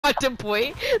got to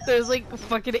point, there's like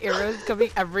fucking arrows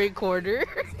coming every corner.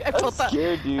 I felt that.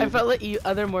 Scared, dude. I felt like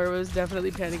other Moira was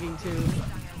definitely panicking too.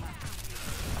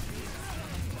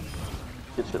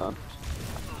 Get shit on.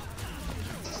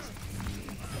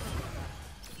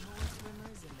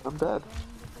 I'm dead.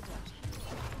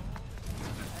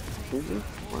 Easy?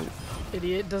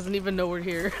 Idiot doesn't even know we're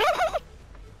here.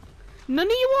 None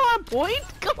of you are on point?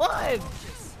 Come on!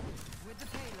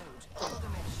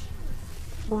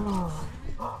 Oh.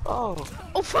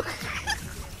 Oh fuck!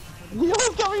 Neil's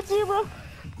coming to you, bro!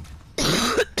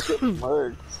 It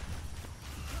worked.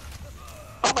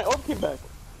 Oh, my orb came back!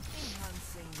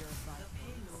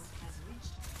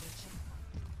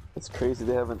 It's crazy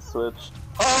they haven't switched.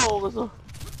 Oh, there's a...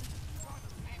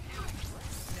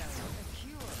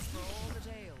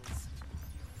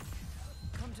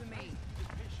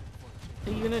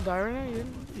 Are you gonna die right now?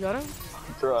 You got him?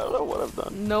 Bro, I don't know what I've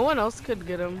done. No one else could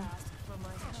get him.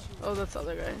 Oh, that's the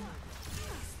other guy.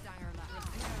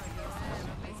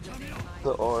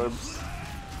 The orbs.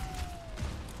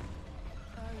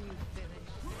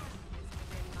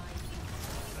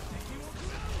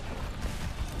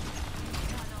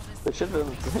 They should have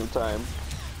done it at the same time.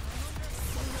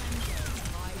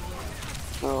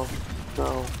 No,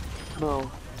 no,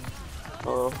 no.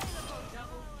 Oh.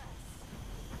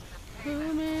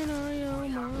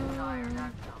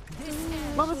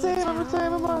 Mama say, mama.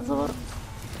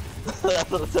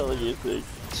 That's what I'm telling you, think.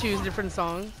 Choose different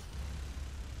songs.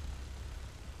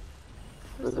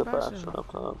 There's a bastion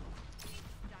up top.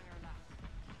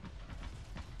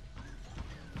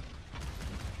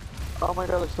 Oh my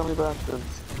god, there's so many bastions.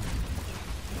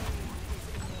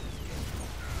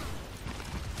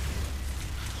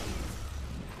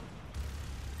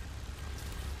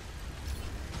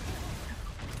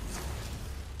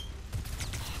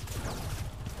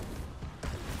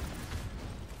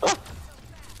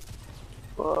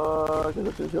 Fuck,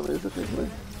 it's a kill me.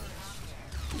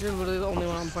 You're literally the only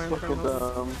one I'm playing Fucking from.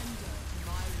 dumb.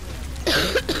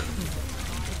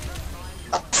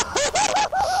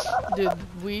 Dude,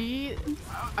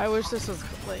 I wish this was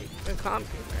like a comp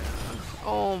game right now.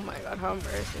 Oh my god, how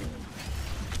embarrassing.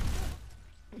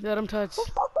 Let him touch.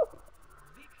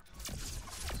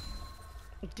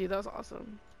 Dude, that was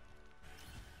awesome.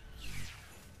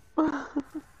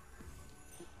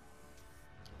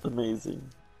 Amazing.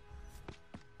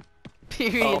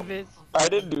 Period, bitch. I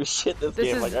didn't do shit this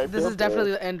game. Is, like, I this feel is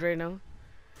definitely the end right now.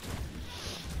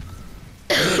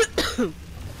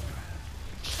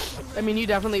 I mean, you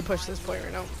definitely pushed this point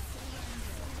right now.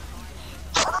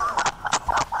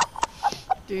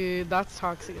 Dude, that's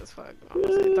toxic as fuck,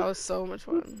 honestly. That was so much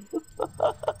fun.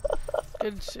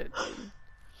 Good shit, dude.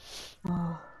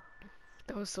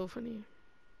 That was so funny.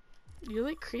 You're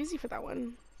like crazy for that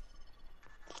one.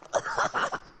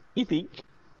 You think?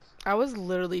 I was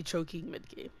literally choking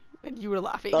mid-game, and you were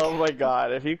laughing. Oh my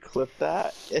god, if you clip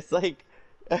that, it's like,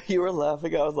 you were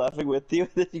laughing, I was laughing with you,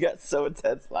 and then you got so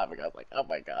intense laughing, I was like, oh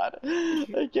my god,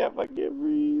 I can't fucking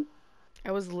breathe.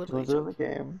 I was literally Those are the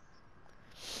game.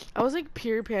 I was like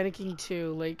pure panicking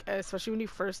too, like especially when you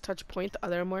first touch point, the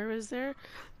other Moira was there.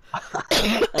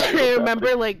 I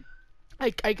remember like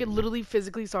I could literally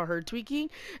physically saw her tweaking,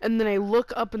 and then I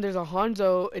look up and there's a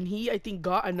Hanzo, and he I think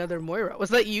got another Moira. Was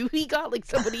that you? He got like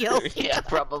somebody else. Yeah,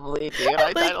 probably, dude.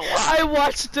 I died a lot. I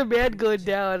watched the man go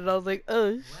down, and I was like,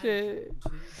 oh shit.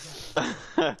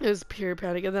 It was pure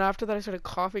panic, and then after that I started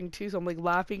coughing too, so I'm like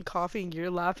laughing, coughing, you're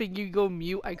laughing, you go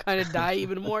mute, I kind of die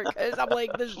even more because I'm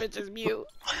like, this bitch is mute.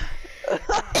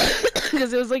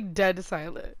 Because it was like dead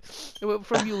silent. It went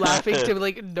from you laughing to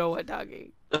like no one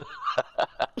talking.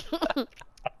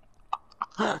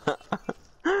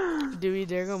 Do we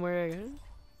dare go more again?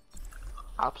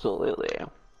 Absolutely.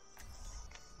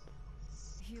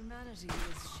 Humanity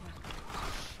is shattered.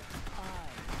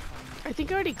 I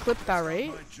think I already clipped that,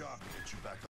 right?